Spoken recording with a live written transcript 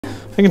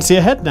I can see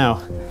a head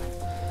now.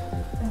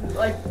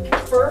 Like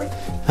birth?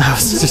 I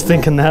was just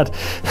thinking that.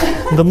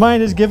 The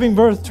mine is giving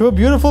birth to a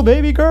beautiful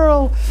baby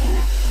girl.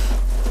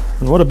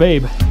 And what a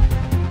babe.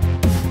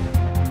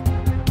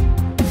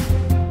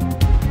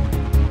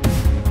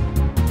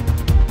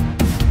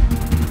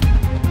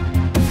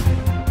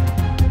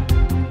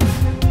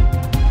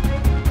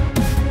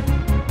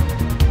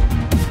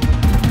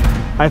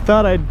 I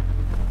thought I'd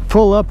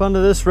pull up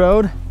onto this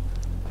road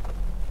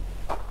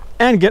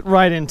and get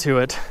right into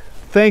it.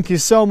 Thank you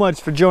so much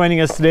for joining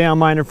us today on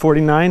Miner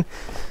 49.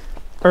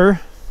 I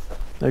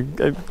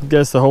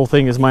guess the whole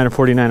thing is Miner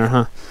 49er,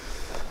 huh?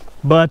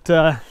 But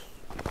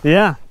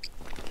yeah,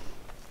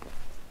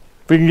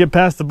 if we can get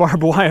past the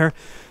barbed wire,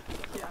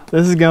 yeah,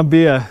 this is gonna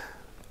be a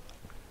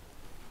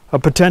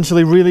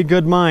potentially really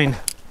good mine.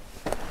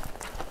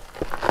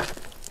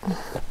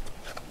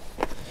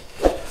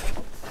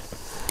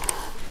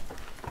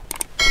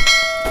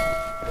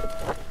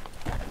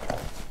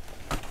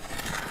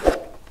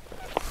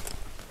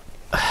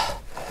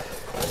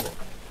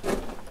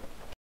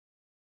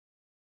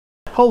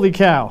 Holy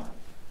cow.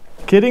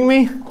 Kidding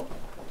me?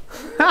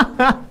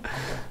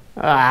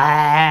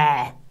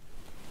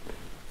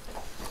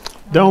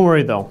 Don't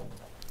worry though.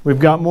 We've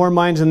got more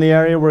mines in the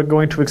area we're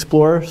going to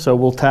explore, so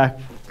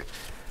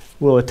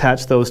we'll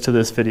attach those to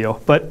this video.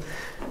 But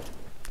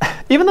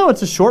even though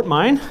it's a short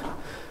mine,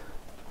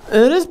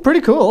 it is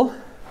pretty cool.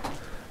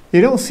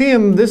 You don't see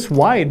them this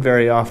wide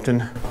very often.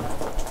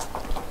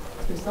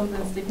 There's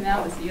something sticking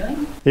out of the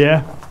ceiling?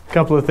 Yeah, a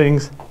couple of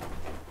things.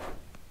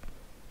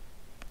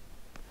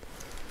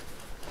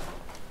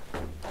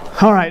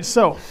 All right,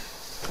 so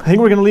I think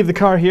we're gonna leave the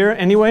car here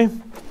anyway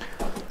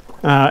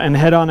and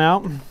head on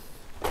out.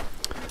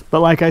 But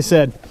like I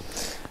said,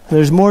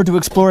 there's more to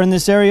explore in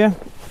this area,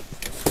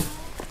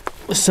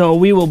 so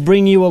we will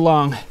bring you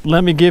along.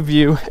 Let me give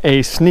you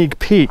a sneak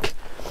peek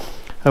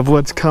of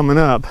what's coming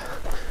up.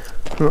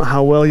 I don't know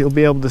how well you'll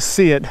be able to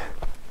see it,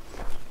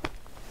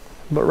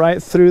 but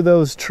right through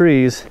those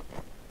trees,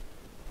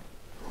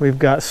 we've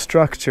got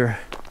structure.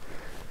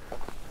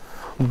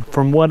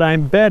 From what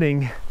I'm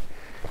betting,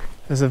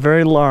 is a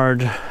very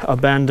large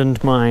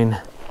abandoned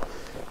mine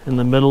in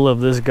the middle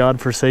of this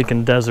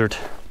godforsaken desert.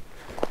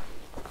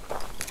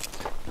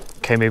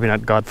 Okay, maybe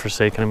not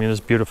godforsaken, I mean it's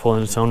beautiful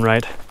in its own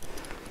right.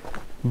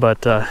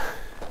 But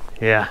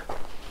yeah.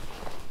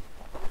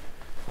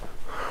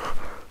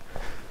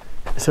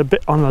 It's a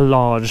bit on the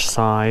large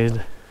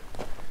side.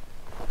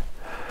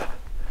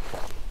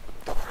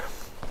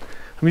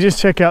 Let me just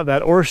check out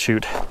that ore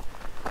chute.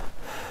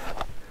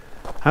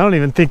 I don't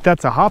even think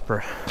that's a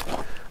hopper.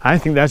 I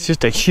think that's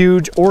just a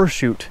huge ore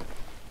chute.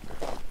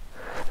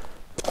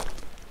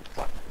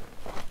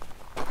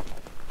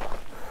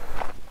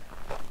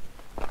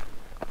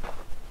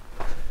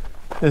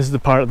 This is the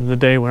part of the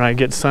day where I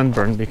get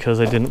sunburned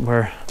because I didn't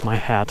wear my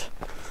hat.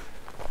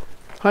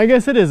 I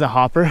guess it is a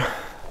hopper.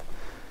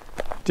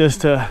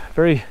 Just a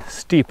very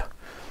steep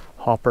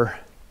hopper.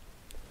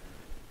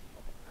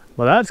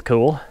 Well, that's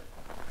cool.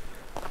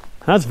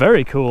 That's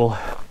very cool.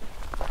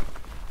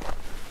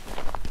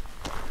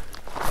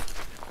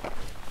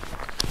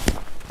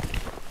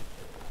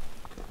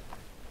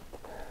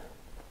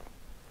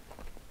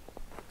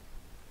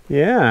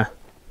 Yeah,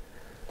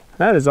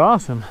 that is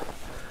awesome.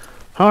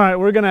 All right,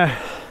 we're gonna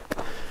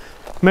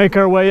make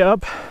our way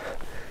up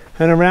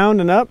and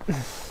around and up.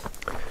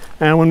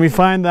 And when we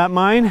find that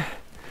mine,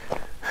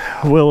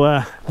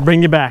 we'll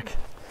bring you back.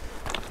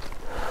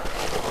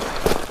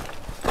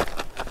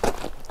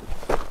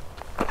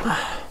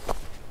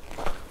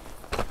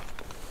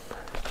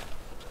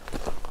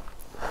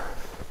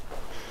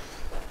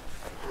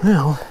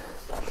 Well,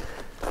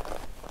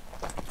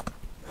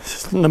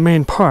 this isn't the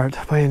main part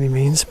by any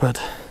means,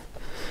 but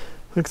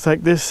looks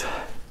like this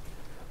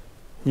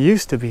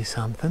used to be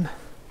something.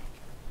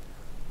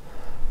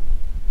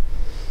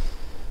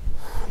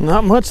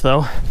 Not much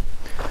though,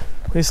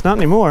 at least not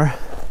anymore.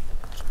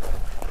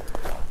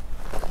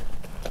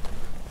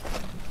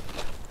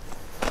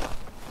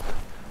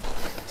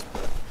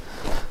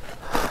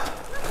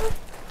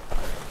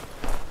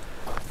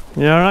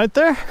 You all right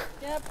there?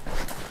 Yep.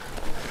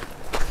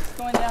 It's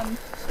going down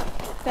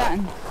that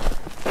and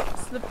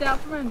slipped out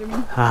from under me.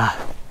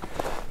 Ah.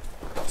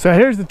 So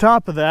here's the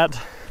top of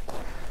that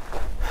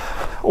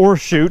ore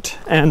chute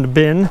and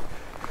bin.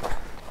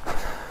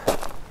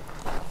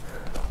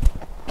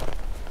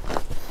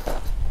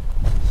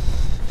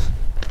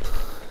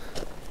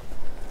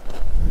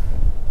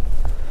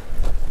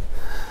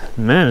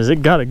 Man, has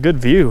it got a good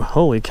view.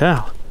 Holy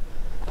cow.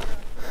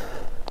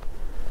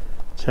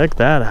 Check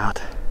that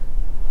out.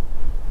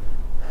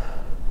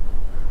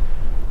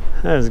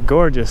 That is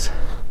gorgeous.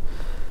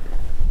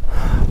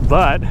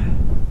 But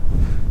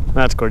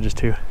that's gorgeous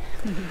too.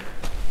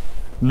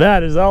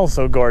 That is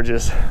also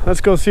gorgeous. Let's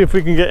go see if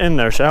we can get in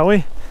there, shall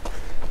we?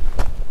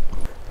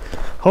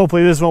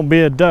 Hopefully this won't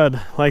be a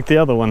dud like the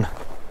other one.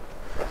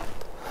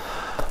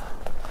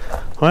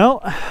 Well,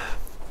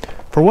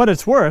 for what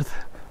it's worth,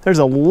 there's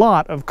a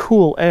lot of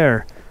cool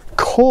air,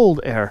 cold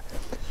air,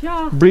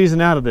 yeah,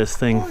 breezing out of this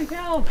thing. Holy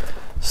cow.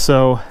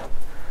 So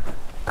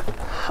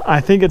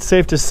I think it's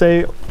safe to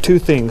say two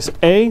things.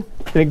 A,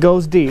 it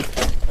goes deep,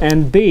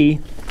 and B,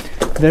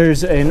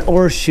 there's an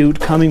ore chute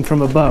coming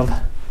from above.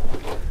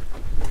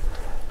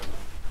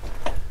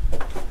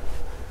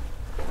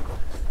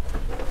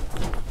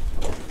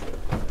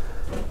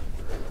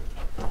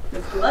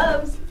 There's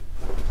gloves.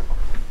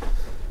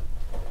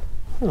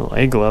 Oh,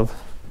 a glove.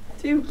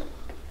 2.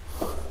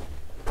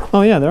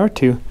 Oh yeah, there are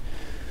 2.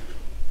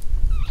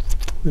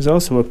 There's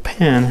also a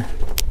pen,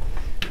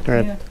 or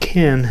a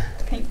can.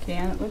 Paint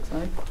can, it looks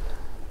like.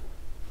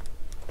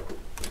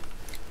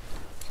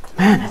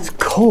 Man, it's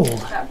cold.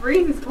 That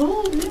breeze is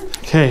cold, yeah.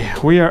 Okay,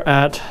 we are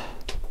at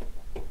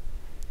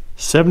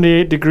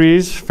 78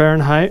 degrees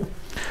Fahrenheit,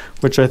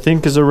 which I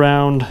think is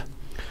around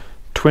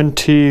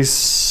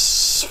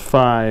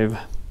 25,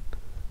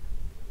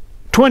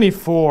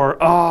 24,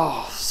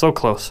 oh, so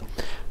close,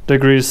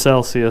 degrees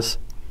Celsius.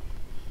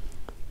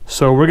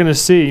 So we're gonna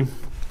see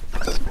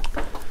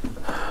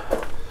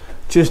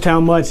just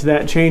how much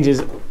that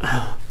changes.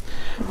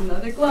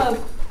 Another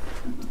glove.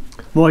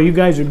 Boy, you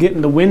guys are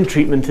getting the wind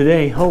treatment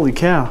today. Holy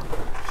cow.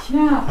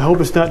 Yeah. I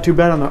hope it's not too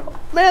bad on the...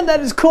 Man,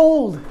 that is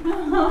cold.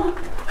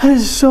 That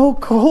is so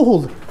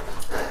cold.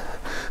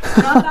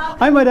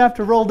 I might have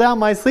to roll down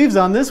my sleeves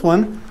on this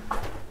one.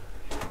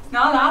 It's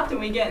not often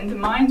we get into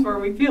mines where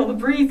we feel the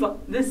breeze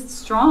this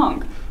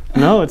strong.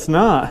 No, it's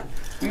not.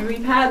 I mean,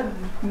 we've had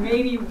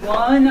maybe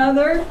one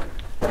other,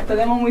 but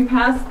then when we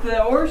passed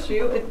the ore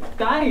chute, it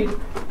died.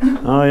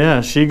 Oh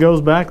yeah, she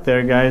goes back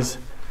there, guys.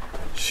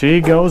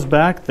 She goes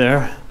back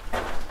there.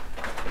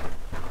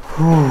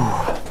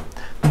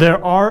 Whew.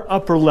 There are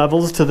upper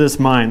levels to this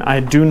mine. I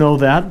do know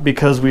that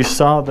because we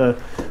saw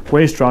the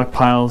waste rock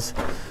piles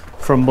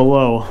from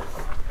below.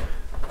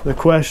 The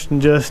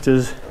question just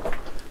is,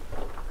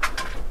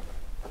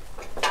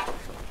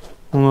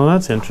 well,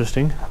 that's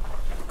interesting.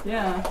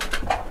 Yeah.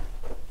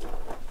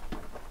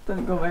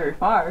 Doesn't go very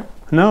far.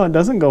 No, it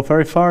doesn't go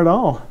very far at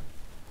all.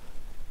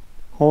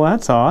 Well,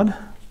 that's odd.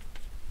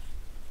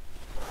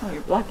 Oh,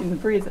 you're blocking the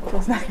breeze. That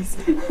feels nice.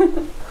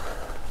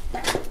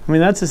 I mean,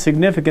 that's a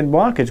significant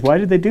blockage. Why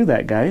did they do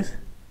that, guys?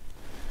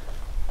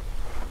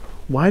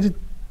 Why did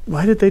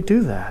they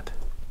do that?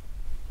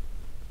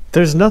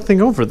 There's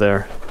nothing over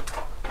there.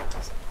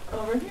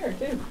 Over here,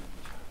 too.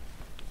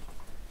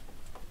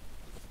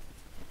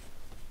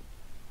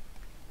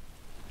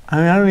 I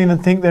mean, I don't even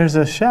think there's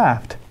a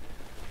shaft.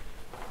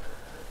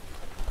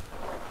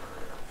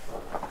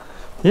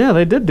 Yeah,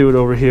 they did do it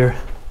over here.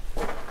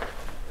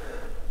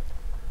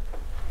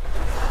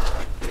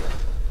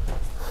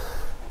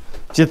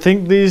 Do you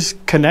think these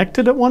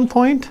connected at one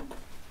point?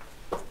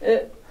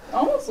 It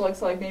almost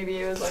looks like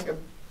maybe it was like a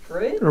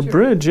bridge. Or a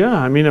bridge, yeah.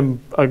 I mean,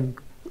 a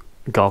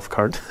golf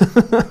cart,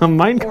 a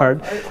mine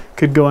cart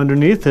could go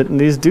underneath it, and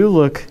these do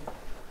look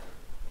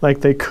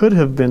like they could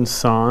have been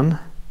sawn.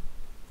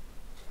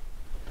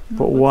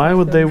 But why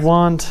would they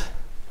want...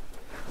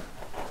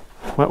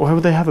 Why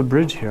would they have a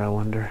bridge here, I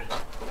wonder?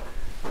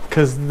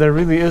 Because there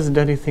really isn't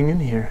anything in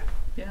here.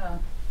 Yeah.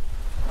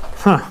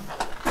 Huh.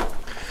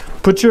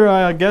 Put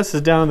your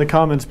guesses down in the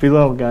comments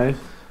below, guys.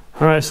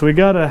 All right, so we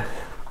got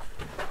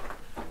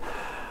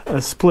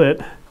a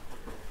split.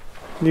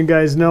 You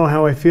guys know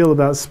how I feel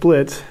about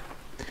splits.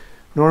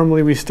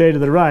 Normally we stay to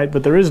the right,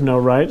 but there is no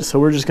right, so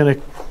we're just gonna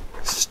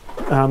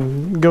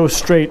go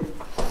straight.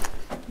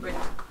 Which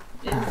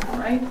is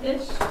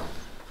right-ish.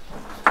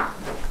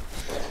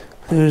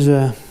 There's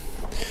a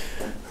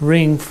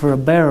ring for a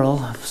barrel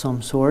of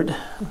some sort.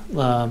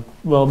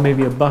 Well,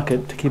 maybe a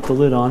bucket to keep the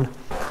lid on.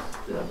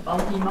 It's a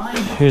bumpy mine.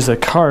 Here's a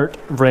cart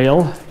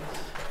rail,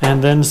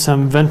 and then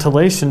some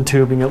ventilation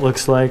tubing, it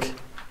looks like.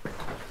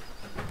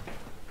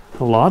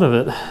 A lot of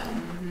it.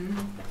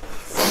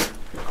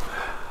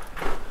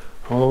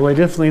 Although they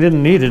definitely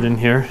didn't need it in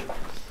here.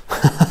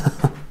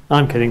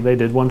 I'm kidding, they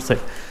did. Once they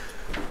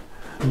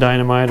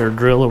dynamite or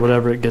drill or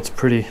whatever, it gets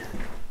pretty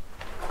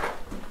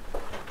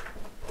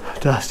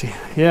dusty.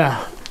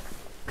 Yeah.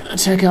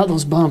 Check out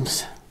those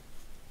bumps.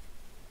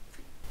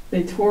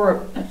 They tore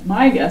up,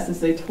 my guess is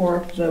they tore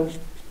up the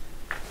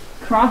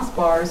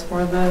crossbars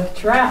for the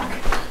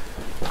track.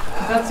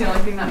 That's the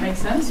only thing that makes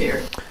sense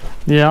here.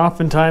 Yeah,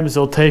 oftentimes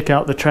they'll take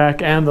out the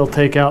track and they'll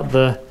take out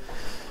the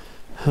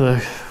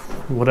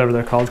whatever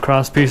they're called,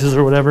 cross pieces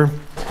or whatever,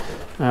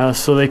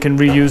 so they can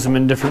reuse them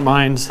in different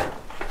mines.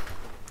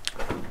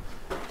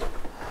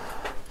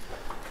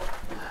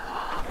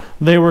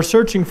 They were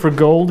searching for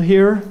gold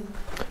here.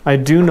 I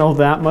do know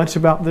that much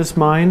about this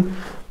mine,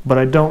 but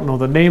I don't know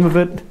the name of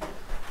it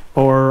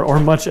or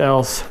much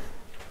else.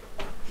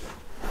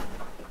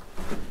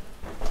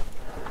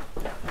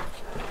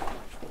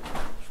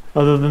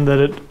 Other than that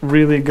it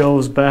really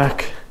goes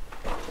back.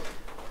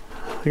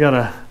 I got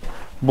a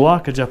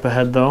blockage up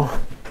ahead though.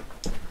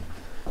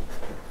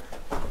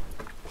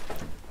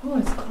 Oh,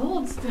 it's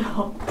cold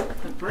still.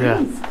 The breeze.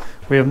 Yeah.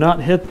 We have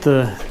not hit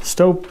the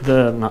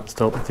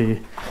the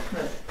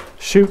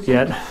chute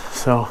yet,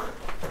 so.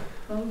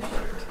 Oh, shoot.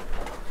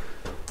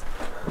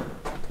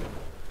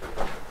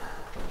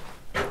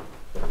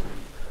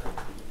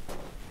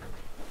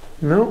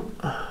 No,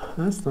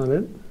 that's not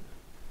it.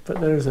 but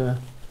there's a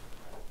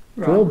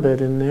drill bit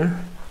in there.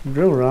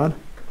 Drill rod.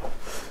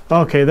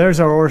 Okay,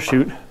 there's our ore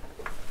chute.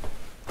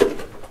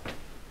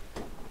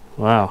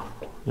 Wow,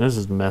 this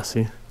is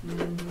messy.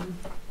 Mm-hmm.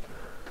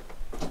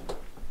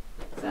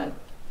 Is that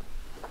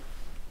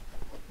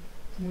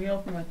a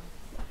wheel from a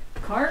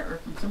cart or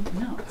from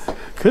something else?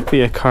 Could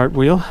be a cart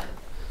wheel.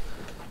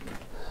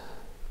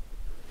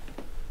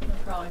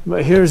 Probably.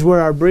 But here's where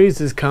our breeze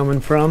is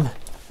coming from.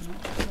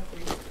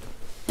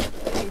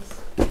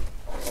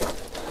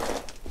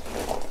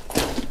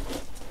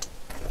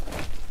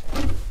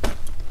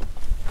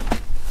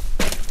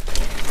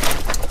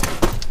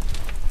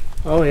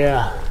 Oh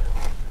yeah.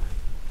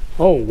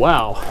 Oh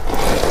wow.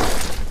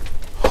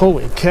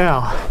 Holy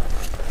cow.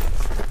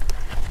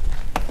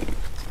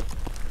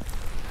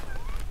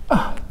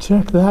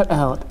 Check that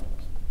out.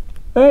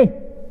 Hey.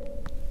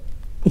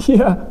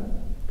 Yeah.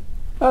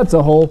 That's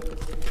a hole.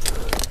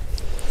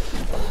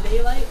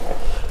 Daylight?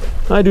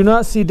 I do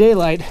not see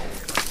daylight,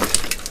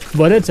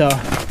 but it's a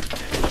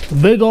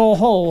big old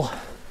hole.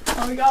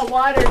 Oh, we got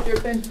water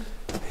dripping.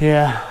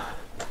 Yeah.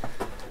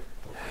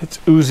 It's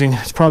oozing.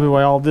 It's probably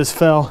why all this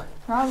fell.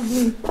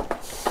 Probably.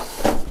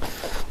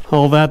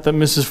 All that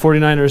Mrs.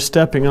 49er is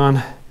stepping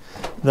on,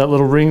 that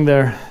little ring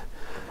there,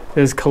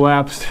 is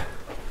collapsed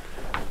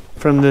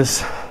from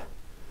this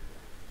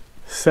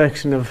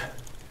section of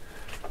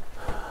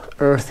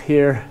earth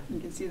here. You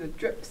can see the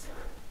drips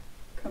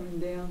coming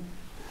down.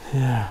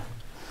 Yeah.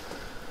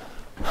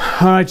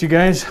 All right, you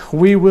guys,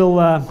 we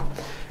will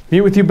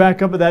meet with you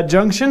back up at that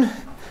junction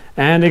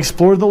and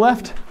explore the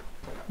left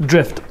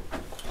drift.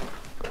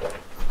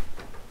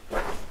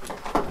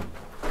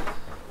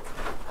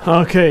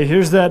 Okay,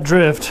 here's that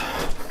drift.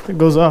 It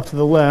goes off to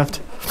the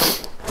left.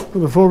 But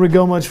before we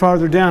go much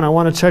farther down, I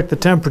want to check the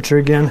temperature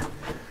again.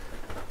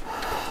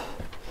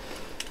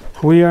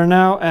 We are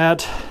now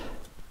at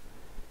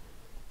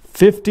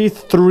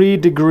 53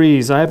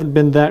 degrees. I haven't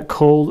been that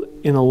cold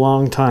in a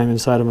long time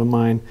inside of a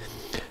mine.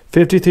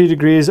 53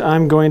 degrees,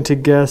 I'm going to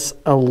guess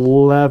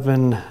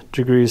 11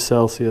 degrees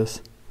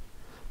Celsius.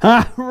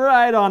 Ha!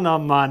 Right on the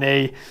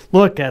money.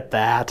 Look at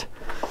that.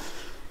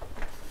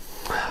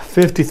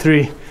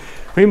 53.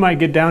 We might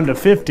get down to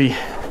 50.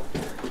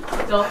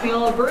 Still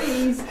feel a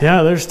breeze.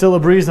 Yeah, there's still a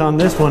breeze on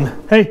this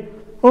one. Hey!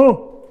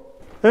 Oh!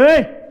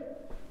 Hey!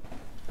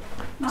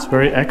 It's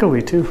very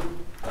echoey too,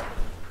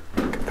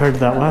 compared to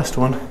that last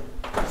one.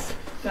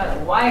 Got a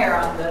wire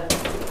on the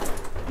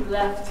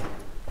left.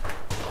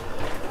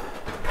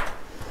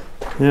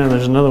 Yeah,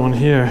 there's another one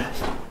here.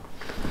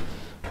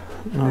 I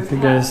don't know if you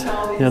guys...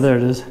 Yeah, there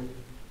it is.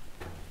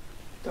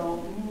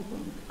 Don't move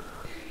them.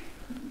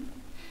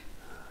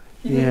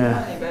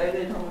 Yeah.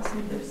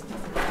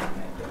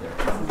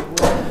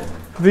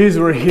 These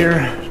were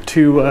here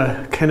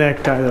to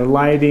connect either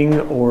lighting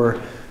or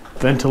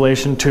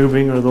ventilation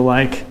tubing or the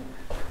like.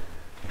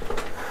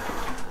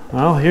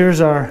 Well,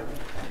 here's our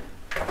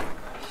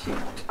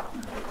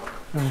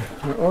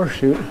ore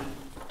chute.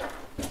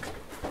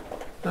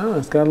 Oh,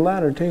 it's got a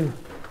ladder too.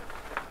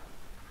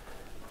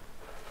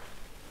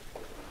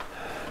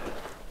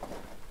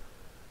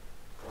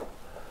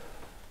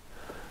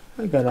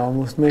 I gotta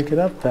almost make it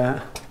up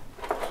that.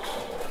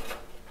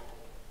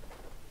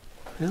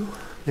 Well,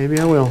 maybe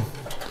I will.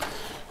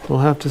 We'll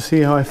have to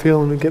see how I feel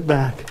when we get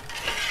back.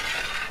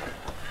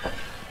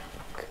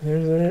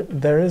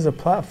 There is a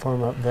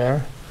platform up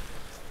there.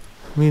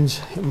 Means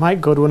it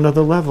might go to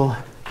another level.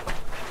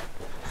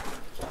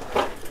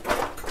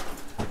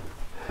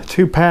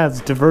 Two paths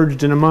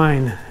diverged in a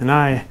mine, and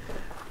I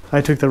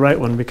took the right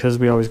one because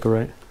we always go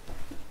right.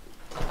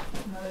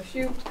 Another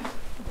chute.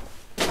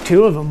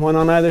 Two of them, one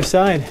on either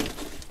side.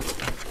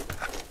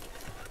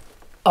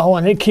 Oh,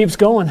 and it keeps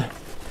going.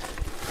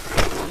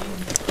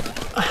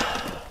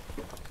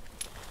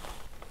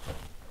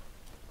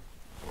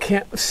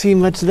 Can't see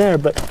much there,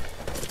 but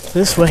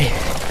this way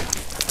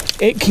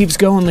it keeps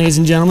going, ladies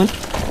and gentlemen.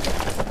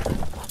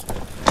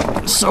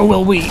 So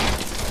will we.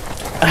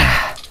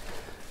 At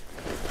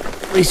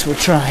least we'll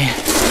try.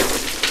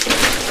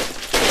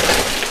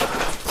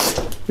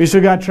 We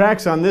still got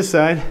tracks on this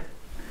side.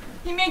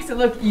 He makes it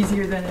look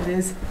easier than it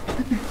is.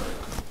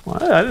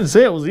 Well, I didn't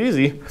say it was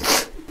easy.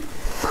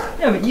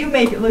 Yeah, but you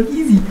make it look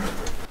easy.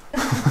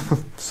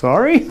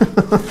 Sorry? I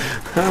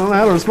don't know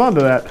how to respond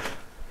to that.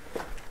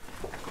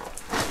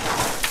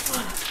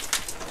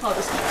 I'll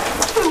just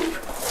poop.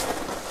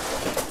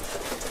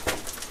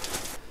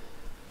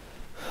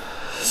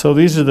 So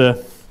these are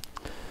the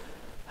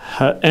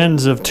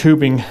ends of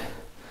tubing,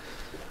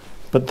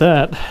 but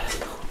that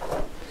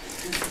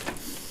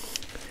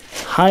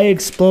high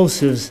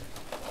explosives,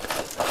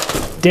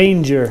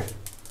 danger.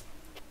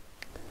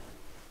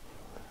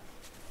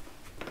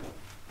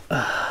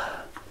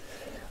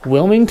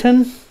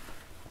 Wilmington,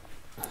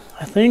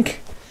 I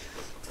think.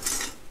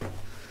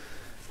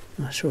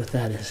 I'm not sure what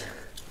that is.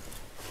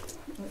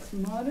 That's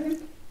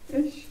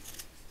modern-ish.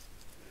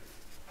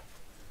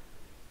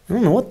 I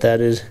don't know what that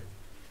is.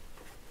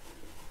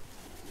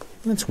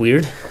 That's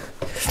weird.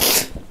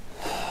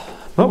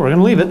 But we're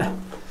gonna leave it.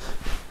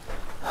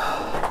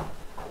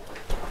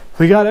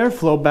 We got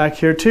airflow back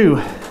here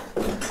too.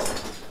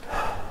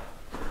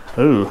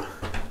 Ooh.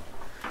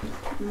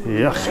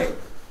 Yuck. Right.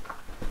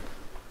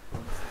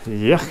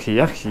 Yuck,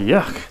 yuck,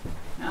 yuck.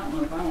 I don't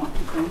know if I want to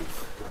think.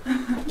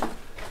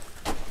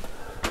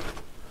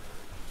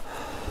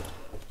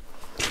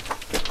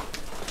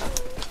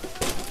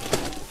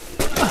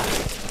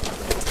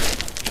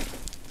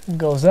 It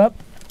goes up,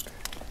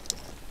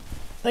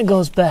 it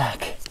goes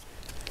back.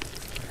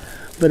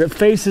 But it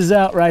faces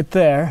out right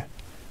there.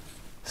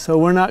 So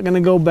we're not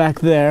gonna go back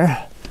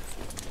there.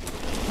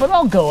 But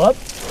I'll go up.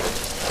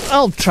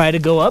 I'll try to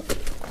go up.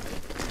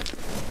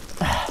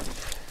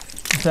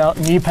 Without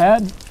knee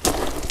pad.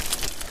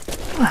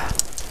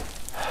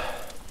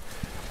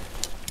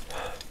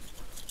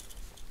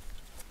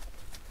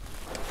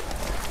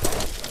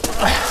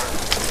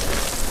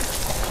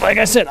 Like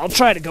I said, I'll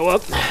try to go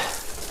up.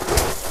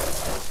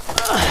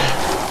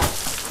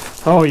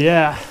 Oh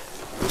yeah.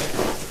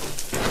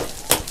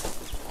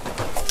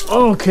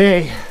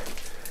 Okay.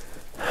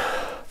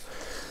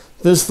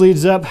 This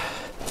leads up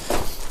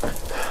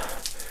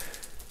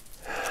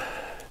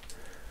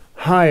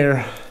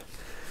higher.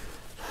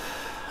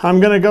 I'm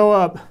gonna go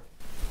up.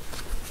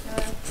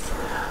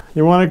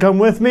 You wanna come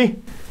with me?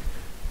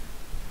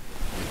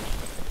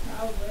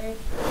 Probably.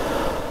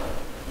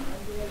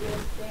 Maybe I'll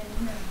just stand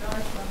in here and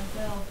dark by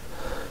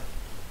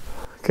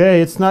myself.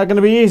 Okay, it's not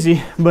gonna be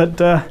easy, but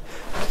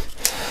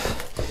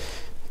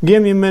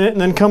give me a minute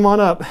and then come on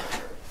up.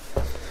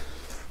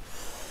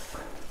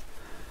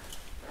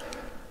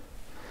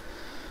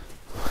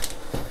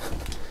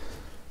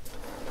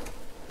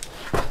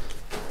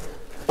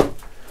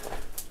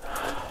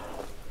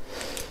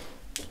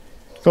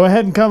 Go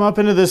ahead and come up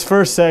into this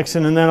first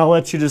section and then I'll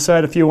let you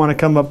decide if you want to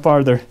come up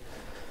farther.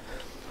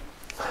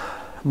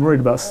 I'm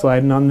worried about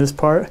sliding on this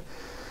part,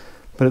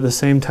 but at the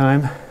same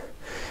time,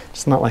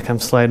 it's not like I'm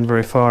sliding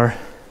very far,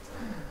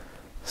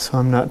 so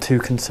I'm not too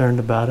concerned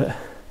about it.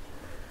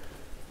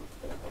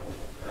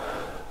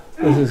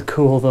 This is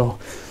cool though.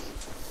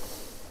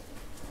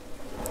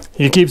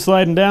 You keep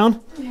sliding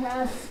down?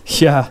 Yeah.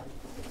 Yeah,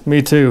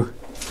 me too.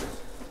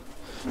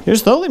 You're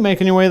slowly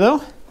making your way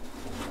though.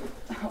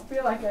 I don't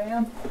feel like I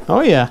am.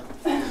 Oh yeah,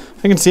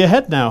 I can see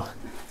ahead now.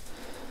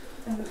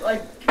 Is it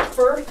like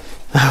birth?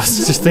 I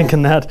was just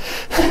thinking that.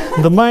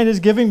 The mind is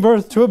giving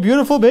birth to a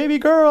beautiful baby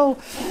girl.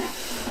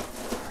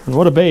 And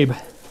what a babe.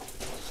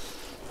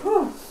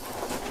 Whew.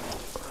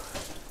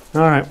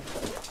 All right.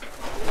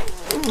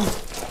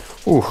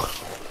 Ooh.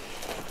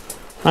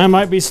 I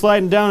might be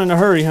sliding down in a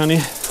hurry, honey.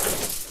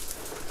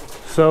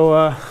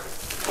 So,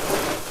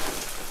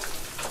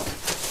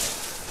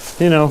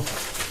 you know,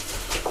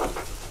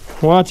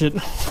 watch it.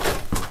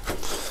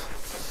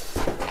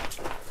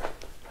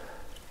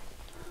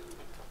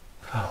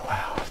 Oh,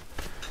 wow.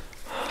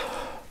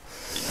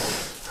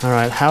 All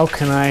right, how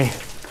can I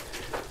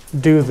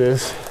do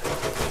this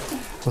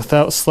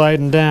without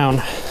sliding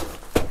down?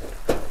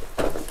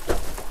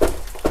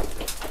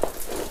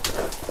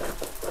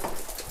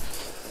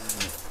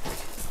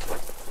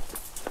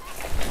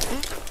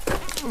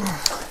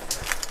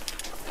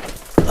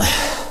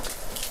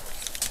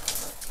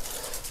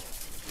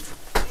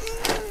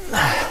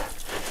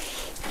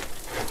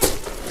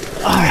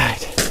 All right,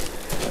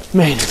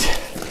 made it.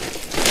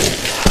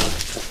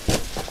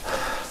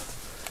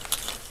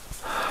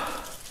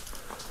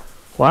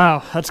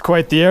 Wow, that's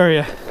quite the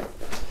area.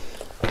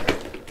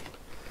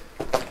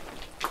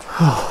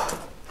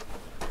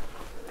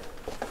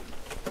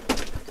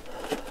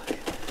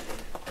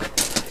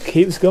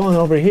 Keeps going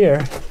over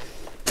here.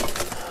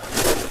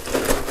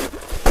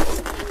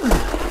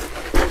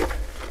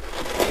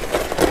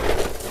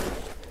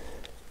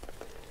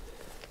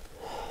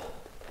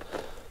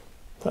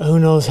 But who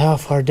knows how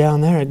far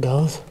down there it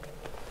goes.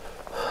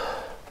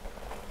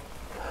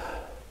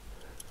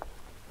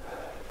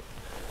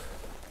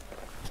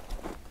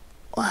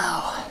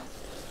 Wow.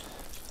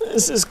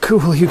 This is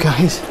cool, you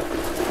guys.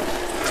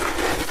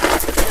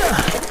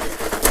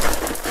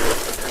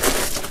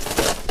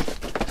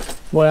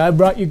 Boy, I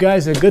brought you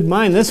guys a good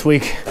mine this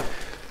week.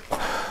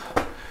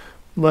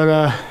 But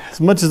as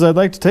much as I'd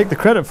like to take the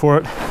credit for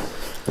it,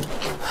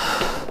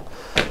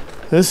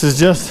 this is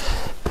just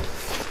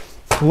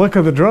luck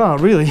of the draw,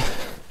 really.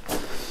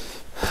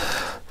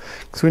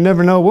 Because we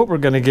never know what we're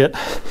going to get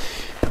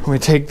when we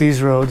take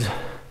these roads.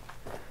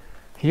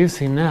 You've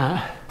seen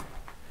that.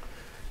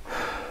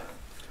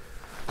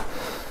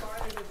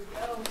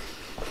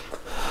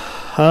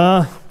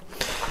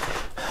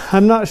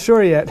 I'm not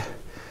sure yet.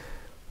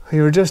 We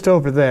were just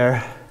over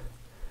there.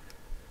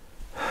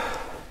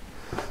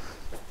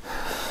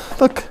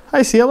 Look,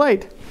 I see a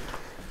light.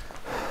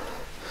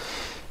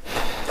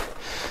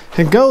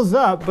 It goes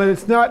up, but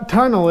it's not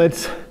tunnel,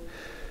 it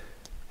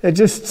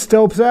just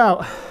stopes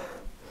out.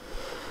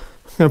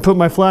 I'm gonna put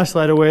my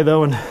flashlight away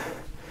though and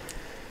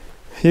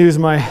use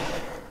my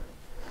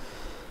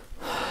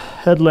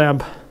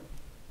headlamp.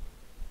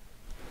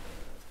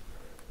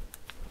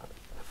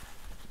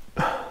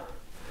 I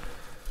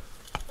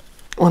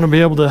want to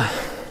be able to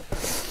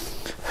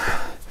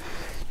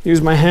use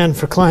my hand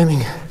for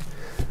climbing.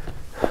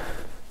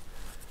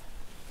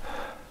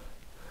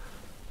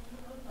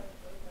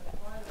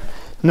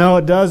 No,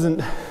 it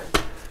doesn't.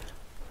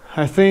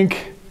 I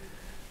think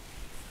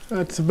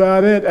that's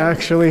about it,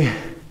 actually.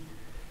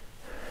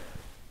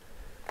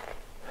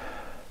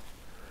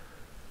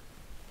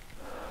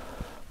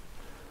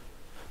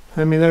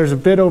 I mean, there's a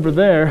bit over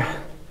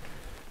there.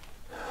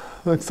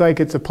 Looks like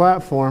it's a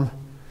platform,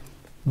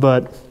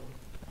 but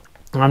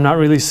I'm not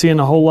really seeing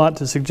a whole lot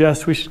to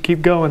suggest we should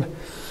keep going.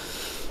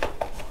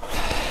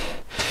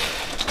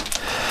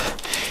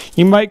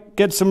 You might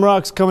get some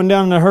rocks coming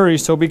down in a hurry,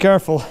 so be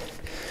careful.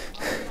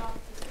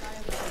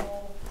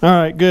 All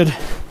right, good.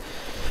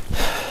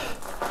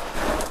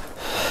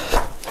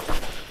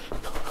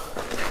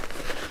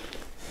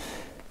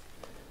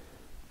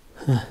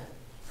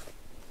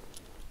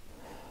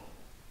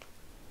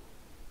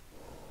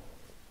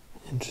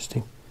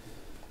 Interesting.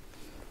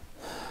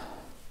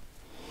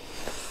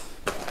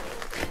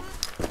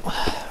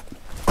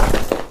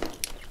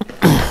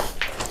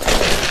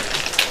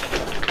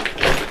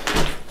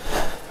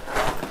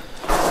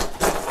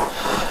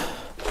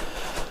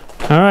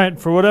 All right,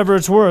 for whatever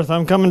it's worth,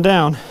 I'm coming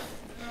down.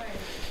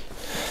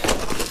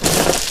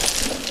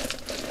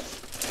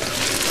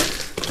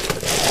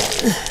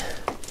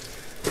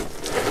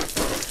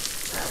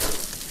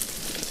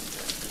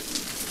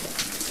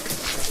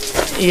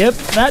 Yep,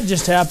 that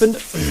just happened.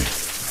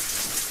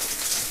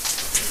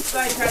 So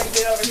I tried to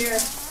get over here.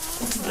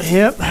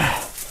 Yep.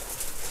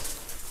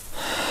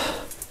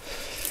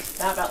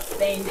 How about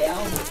staying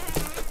down?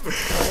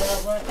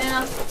 Right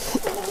now,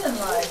 in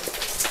life.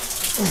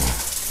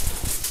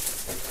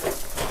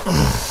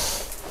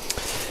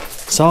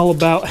 It's all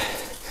about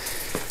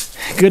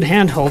good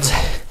handholds,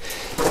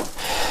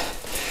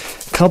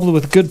 coupled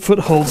with good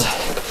footholds.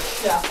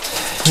 Yeah.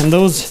 And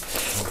those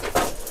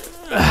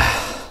are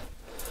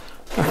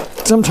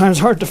sometimes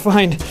hard to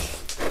find,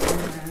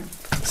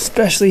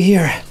 especially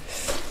here.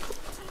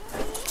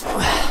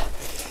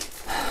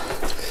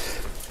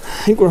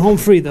 I think we're home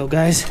free though,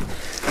 guys.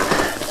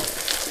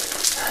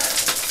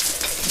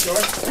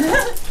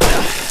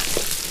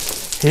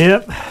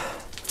 Yep.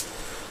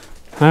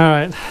 All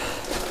right.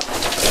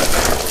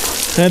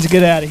 Let's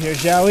get out of here,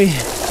 shall we?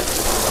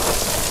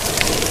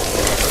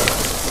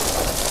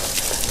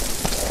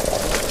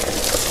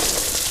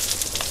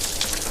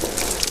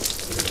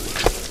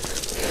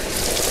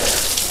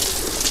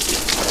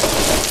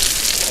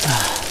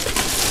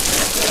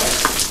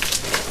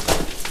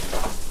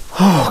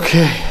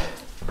 Okay.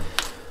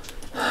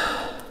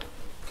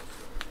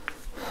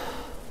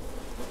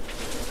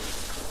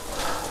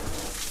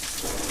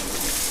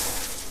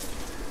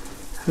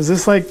 Is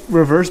this like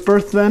reverse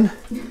birth then?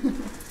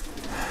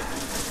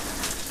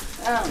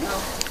 I don't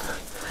know.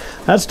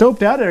 That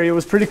stoped out area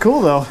was pretty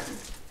cool though.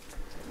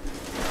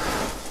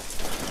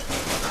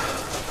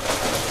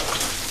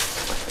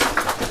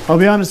 I'll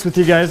be honest with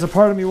you guys, a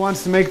part of me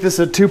wants to make this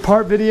a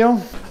two-part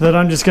video, that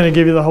I'm just going to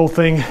give you the whole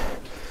thing.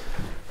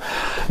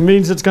 It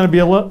means it's going to be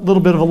a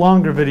little bit of a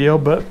longer video,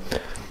 but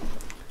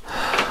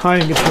I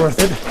think it's worth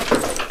it.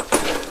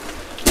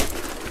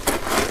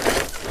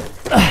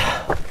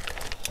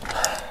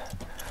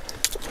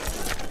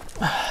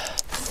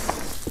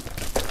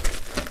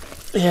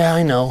 Yeah,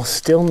 I know.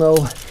 Still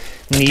no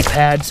knee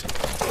pads.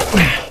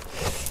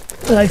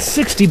 Like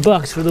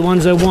 $60 for the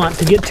ones I want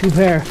to get 2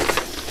 pair.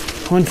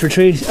 One for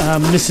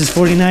Mrs.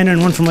 49er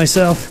and one for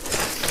myself.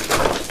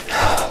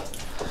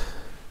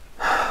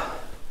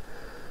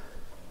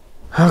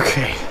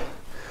 Okay.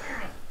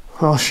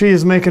 While she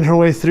is making her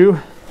way through,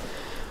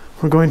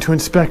 we're going to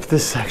inspect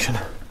this section.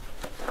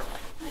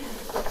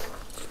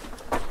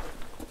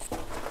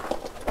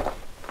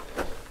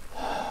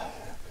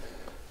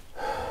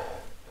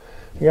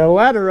 You got a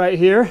ladder right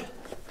here.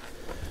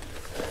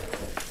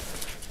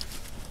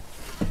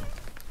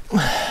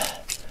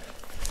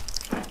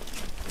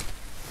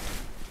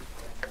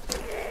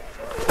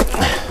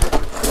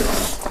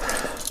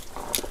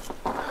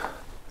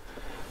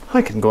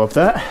 I can go up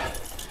that.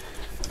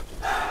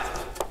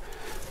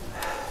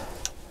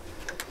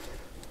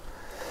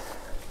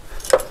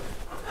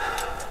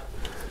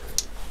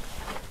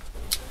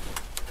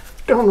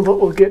 Don't know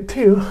what we'll get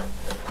to.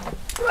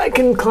 I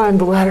can climb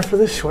the ladder for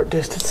this short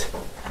distance.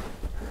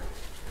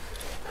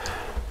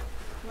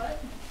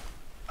 What?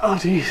 Oh,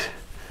 geez.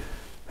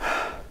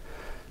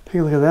 Take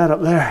a look at that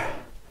up there.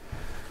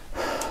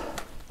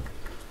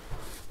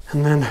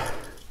 And then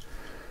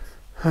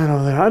right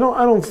over there. I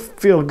don't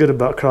feel good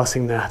about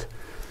crossing that.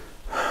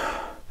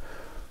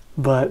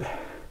 But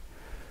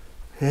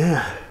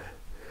yeah,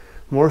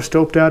 more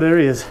stoped out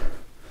areas.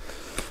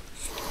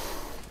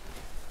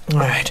 All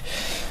right,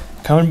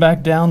 coming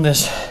back down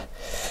this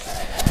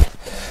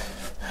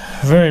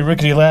very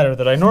rickety ladder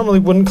that I normally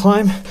wouldn't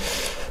climb,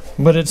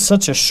 but it's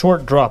such a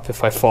short drop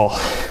if I fall.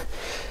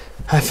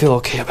 I feel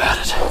okay about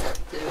it.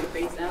 Did it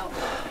face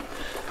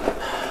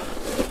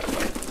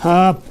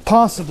out?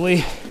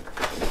 Possibly.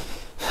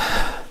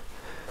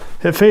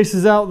 It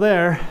faces out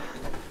there.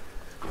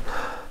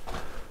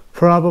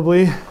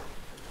 Probably.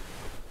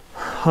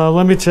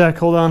 Let me check,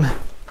 hold on.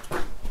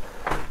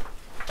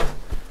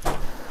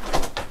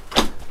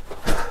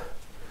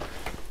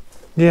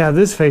 Yeah,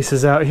 this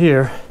faces out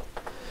here.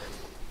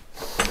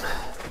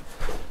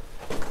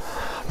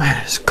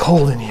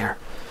 cold in here.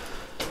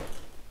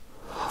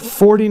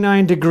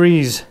 49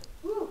 degrees.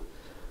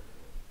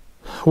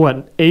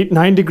 What,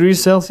 9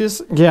 degrees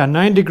Celsius? Yeah,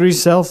 9 degrees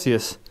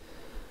Celsius.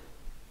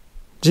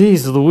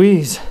 Jeez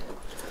Louise.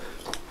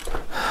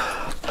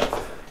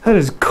 That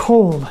is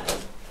cold.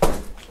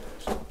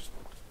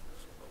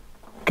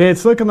 Okay,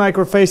 it's looking like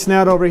we're facing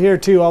out over here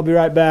too. I'll be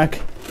right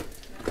back.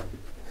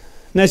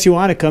 Unless you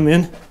want to come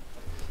in.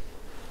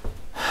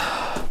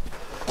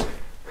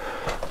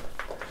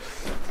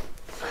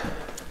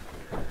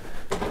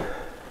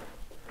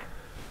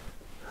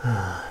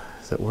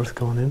 Is it worth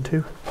going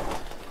into?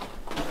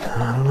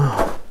 I don't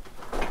know.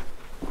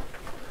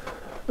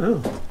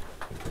 Oh,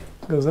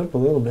 goes up a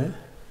little bit.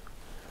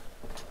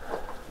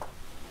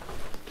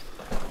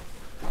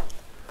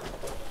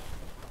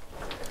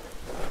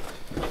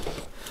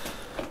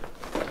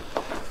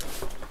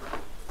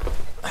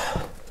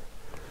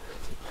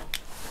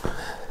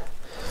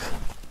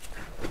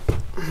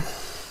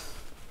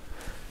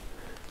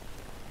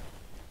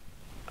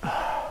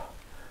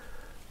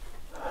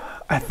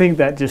 I think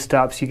that just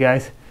stops, you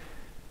guys.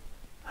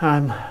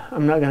 I'm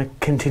not gonna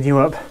continue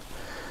up.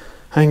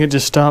 I think it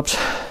just stops.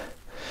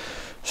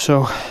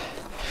 So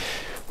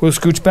we'll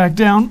scooch back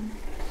down.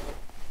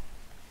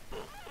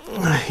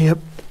 Yep.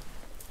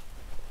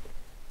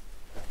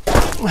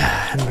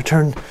 And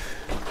return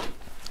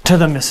to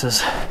the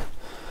missus.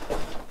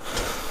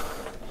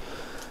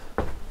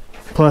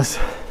 Plus,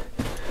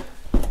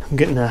 I'm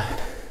getting a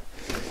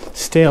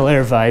stale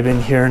air vibe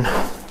in here, and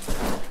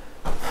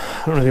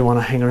I don't really want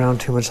to hang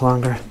around too much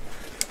longer.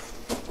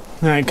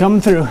 All right,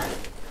 coming through.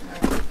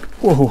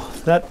 Whoa,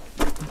 that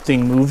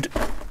thing moved.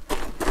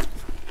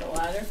 The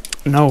ladder?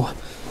 No,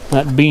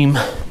 that beam.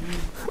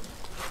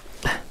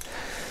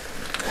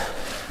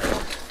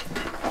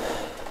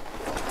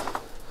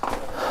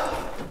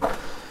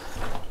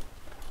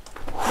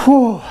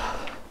 Whew.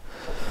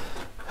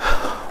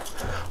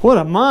 What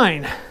a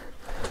mine.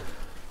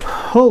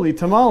 Holy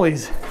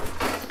tamales.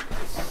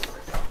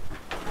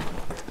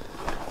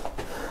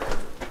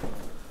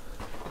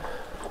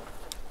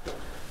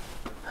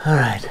 All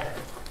right,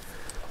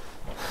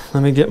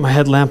 let me get my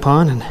headlamp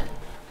on and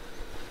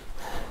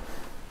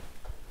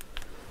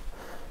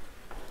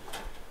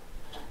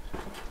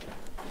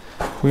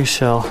we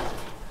shall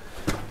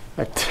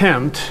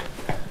attempt,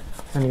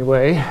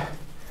 anyway,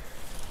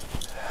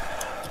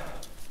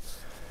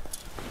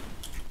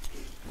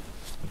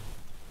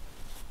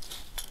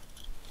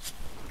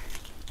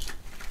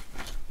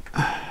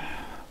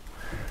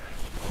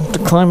 to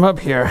climb up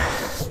here.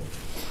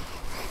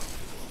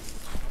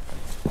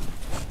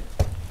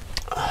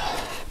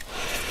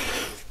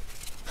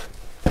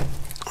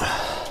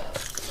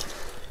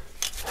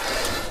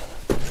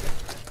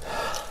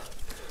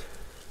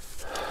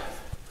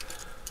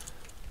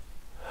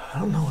 I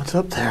don't know what's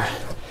up there,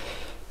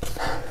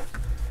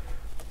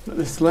 but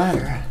this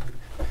ladder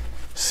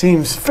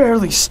seems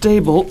fairly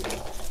stable.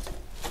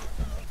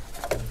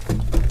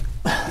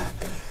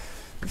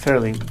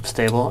 Fairly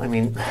stable, I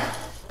mean,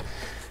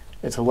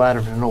 it's a ladder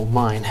in an old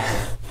mine.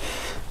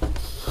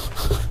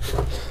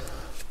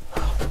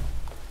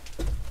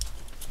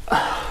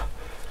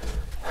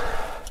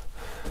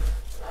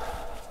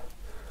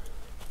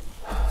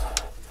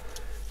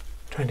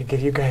 Trying to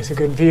give you guys a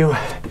good view,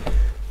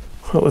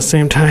 while at the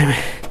same time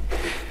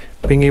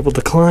being able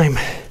to climb.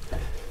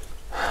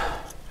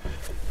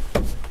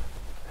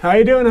 How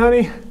you doing,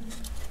 honey?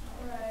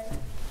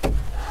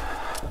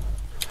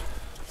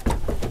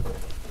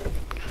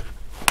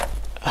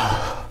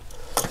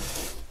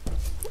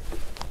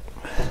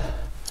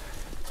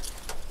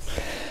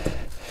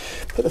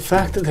 But the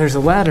fact that there's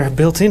a ladder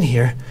built in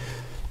here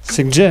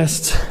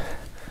suggests,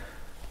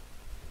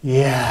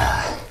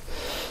 yeah,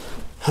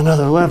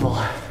 another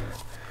level,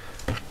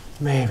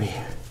 maybe.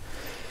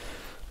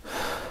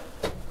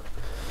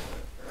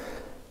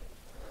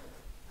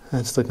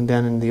 That's looking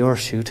down into the ore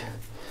chute.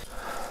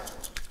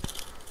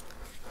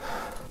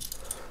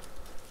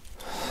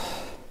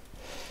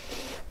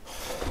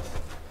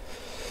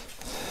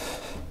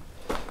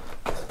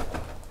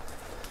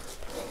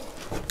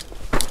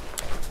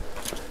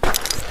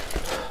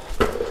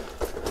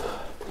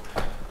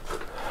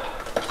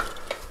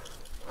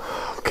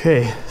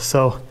 Okay,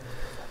 so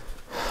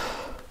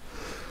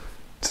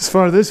it's as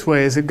far this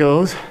way as it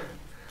goes.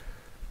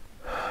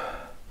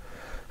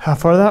 How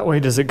far that way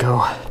does it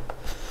go?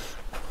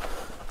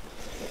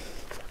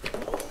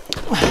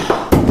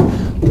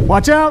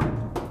 Watch out!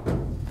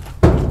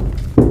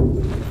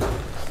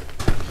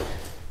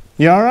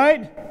 You all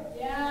right?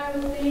 Yeah,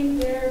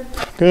 everything's there.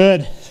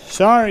 Good.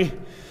 Sorry.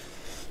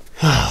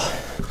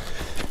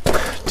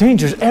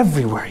 Danger's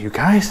everywhere, you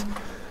guys.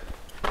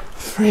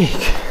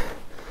 Freak.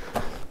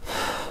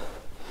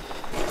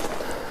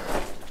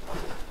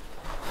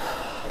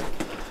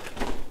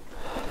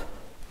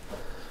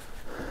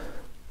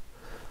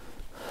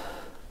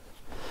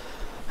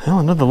 Well,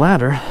 another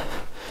ladder.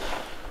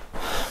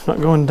 Not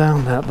going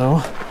down that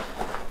though.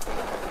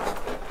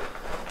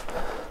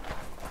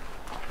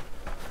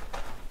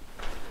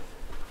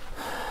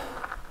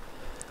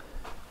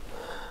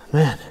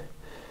 Man,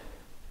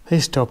 They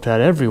stopped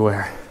that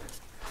everywhere.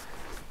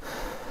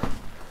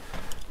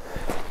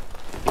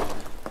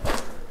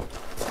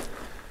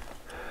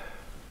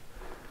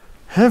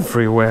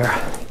 Everywhere.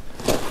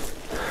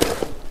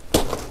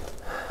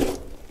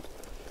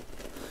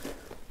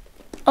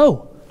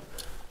 Oh!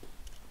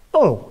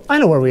 Oh, I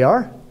know where we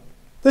are.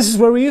 This is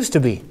where we used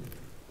to be.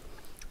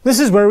 This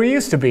is where we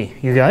used to be,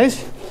 you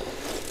guys.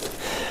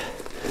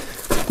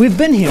 We've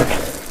been here.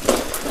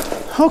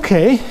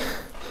 Okay.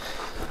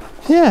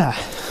 Yeah.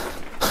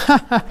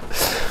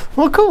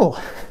 Well, cool.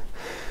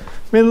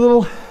 Made a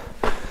little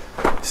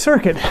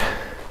circuit. All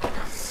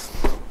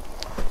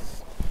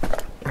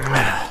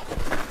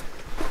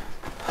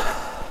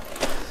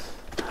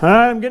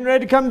right, I'm getting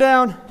ready to come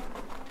down.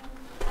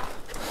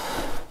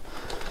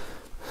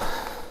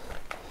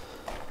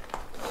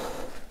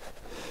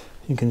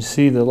 You can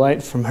see the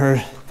light from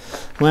her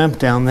lamp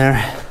down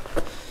there.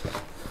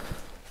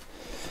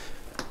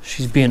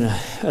 She's being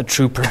a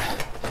trooper.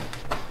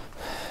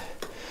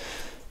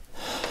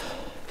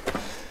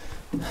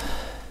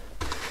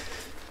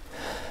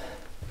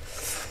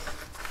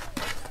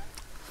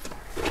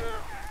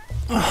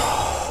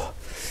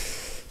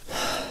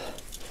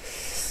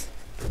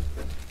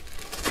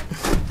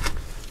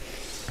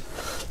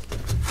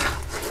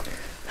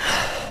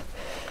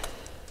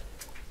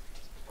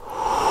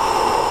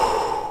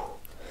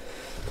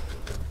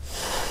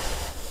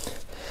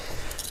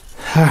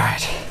 All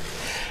right,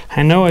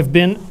 I know I've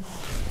been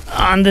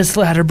on this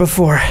ladder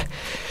before,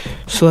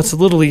 so that's a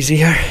little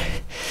easier.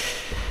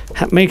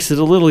 That makes it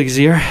a little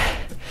easier.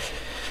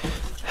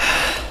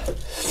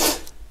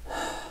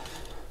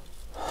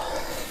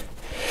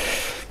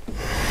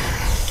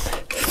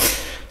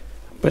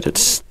 But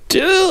it's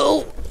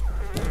still...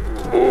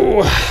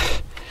 Ooh,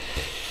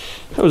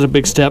 that was a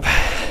big step.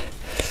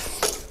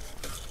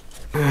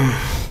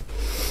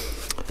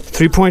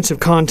 3 points of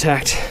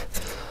contact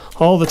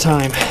all the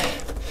time.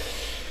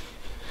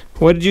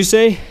 What did you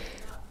say?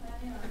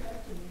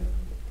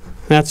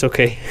 That's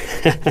okay.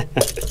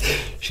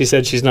 She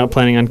said she's not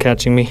planning on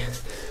catching me.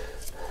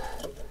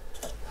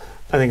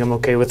 I think I'm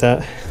okay with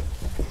that.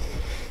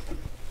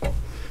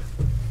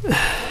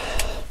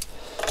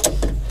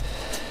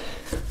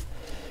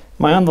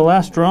 Am I on the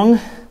last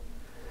rung?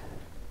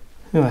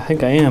 Oh, I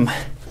think I am.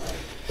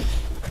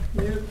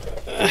 Yep.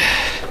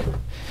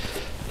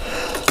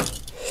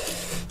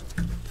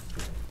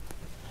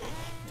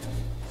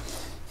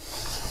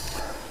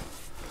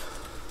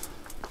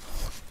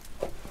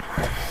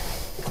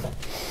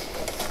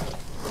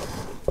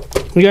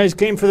 You guys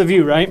came for the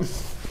view, right? I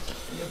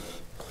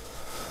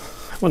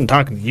wasn't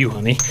talking to you,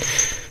 honey.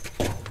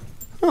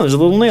 Oh, there's a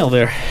little nail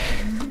there.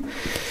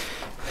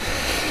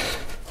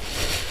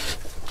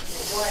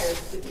 Wires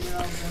sticking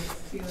out of the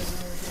ceiling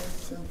over here,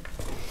 so.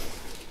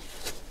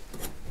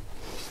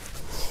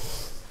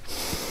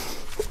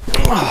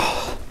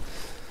 Oh.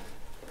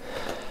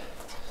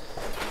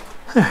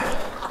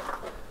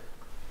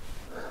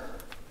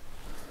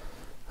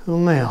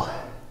 Little nail.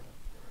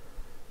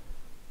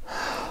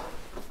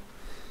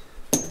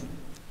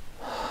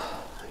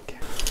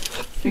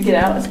 If you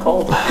get out, it's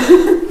cold.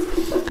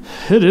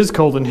 It is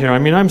cold in here. I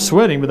mean, I'm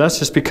sweating, but that's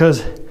just because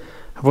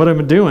of what I've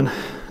been doing.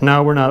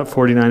 Now we're not at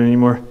 49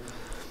 anymore.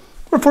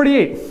 We're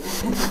 48.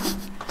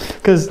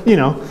 Because, you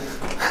know,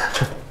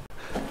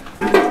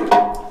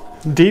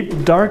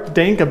 deep, dark,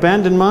 dank,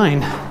 abandoned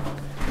mine.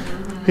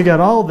 We got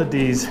all the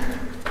D's.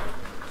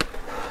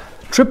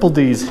 Triple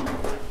D's.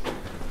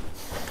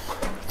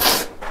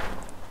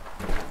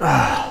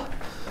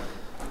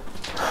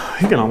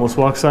 You can almost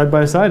walk side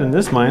by side in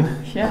this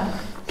mine. Yeah.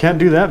 Can't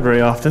do that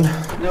very often.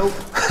 Nope.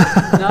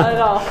 Not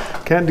at all.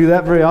 Can't do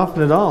that very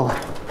often at all.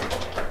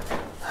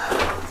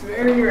 It's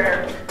very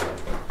rare.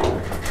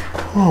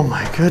 Oh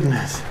my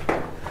goodness.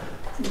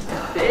 It's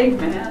big,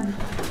 man.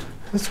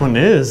 This one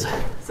is.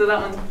 So that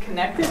one's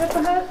connected up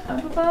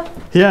above?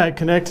 Yeah, it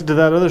connected to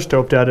that other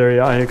stoped out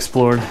area I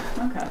explored.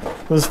 Okay.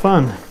 It was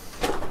fun.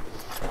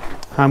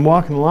 I'm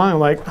walking along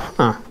like,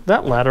 huh,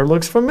 that ladder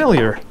looks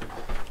familiar.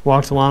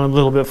 Walked along a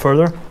little bit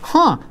further.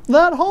 Huh,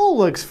 that hole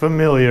looks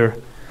familiar.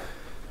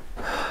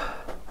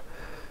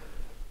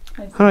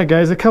 All right,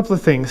 guys, a couple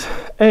of things.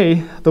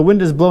 A, the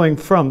wind is blowing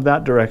from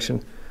that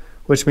direction,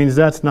 which means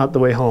that's not the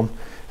way home.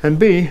 And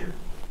B,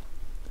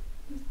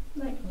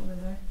 Light over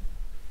there.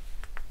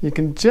 you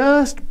can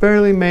just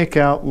barely make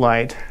out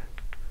light.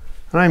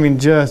 And I mean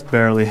just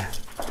barely.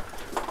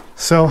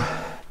 So,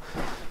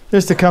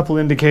 just a couple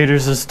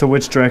indicators as to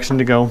which direction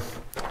to go.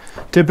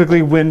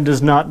 Typically, wind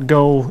does not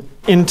go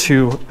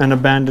into an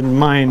abandoned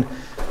mine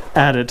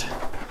at it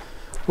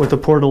with a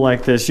portal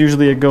like this.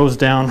 Usually it goes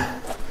down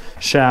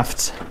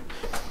shafts.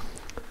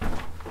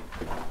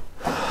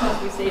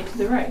 Must be safe to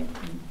the right.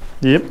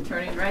 Yep,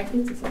 Turning right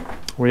gets us there.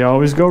 we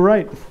always go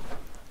right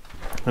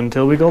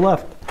until we go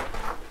left.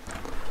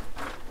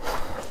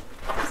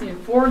 Seeing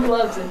 4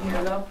 gloves in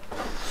here, though.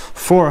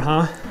 4,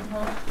 huh?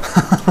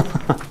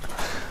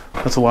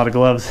 That's a lot of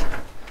gloves.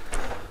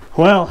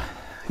 Well,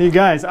 you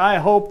guys, I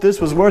hope this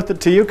was worth it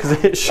to you,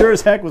 because it sure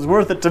as heck was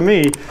worth it to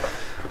me.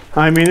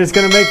 I mean, it's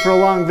going to make for a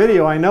long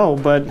video, I know,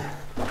 but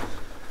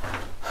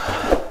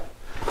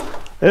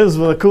This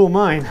was a cool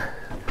mine.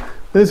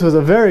 This was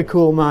a very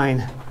cool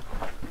mine.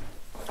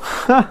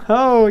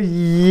 Oh,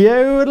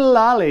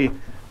 yodelolly.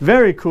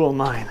 Very cool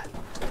mine.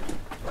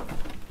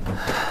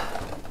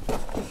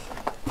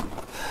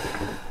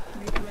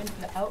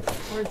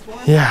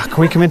 Yeah, can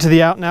we come into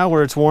the out now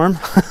where it's warm?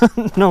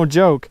 No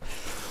joke.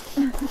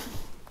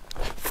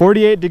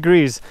 48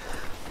 degrees.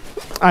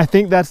 I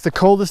think that's the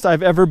coldest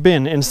I've ever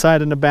been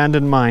inside an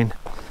abandoned mine.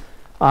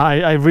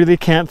 I really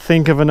can't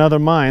think of another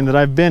mine that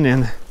I've been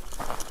in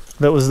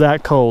that was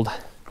that cold.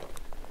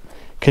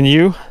 Can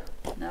you?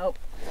 Nope.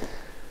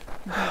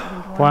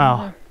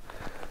 Wow.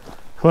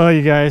 Well,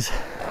 you guys,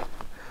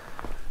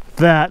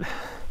 that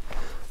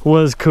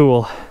was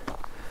cool.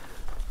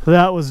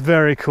 That was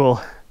very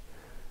cool.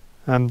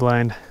 I'm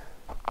blind.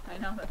 I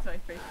know, that's my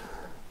face.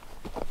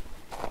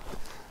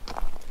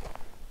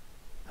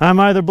 I'm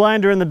either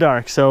blind or in the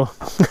dark, so.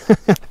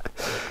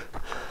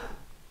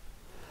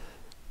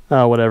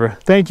 Oh, whatever.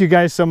 Thank you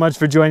guys so much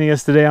for joining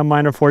us today on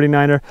Miner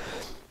 49er.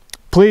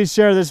 Please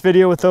share this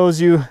video with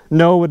those you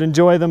know would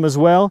enjoy them as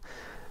well.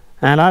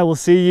 And I will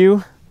see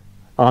you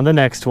on the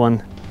next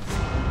one.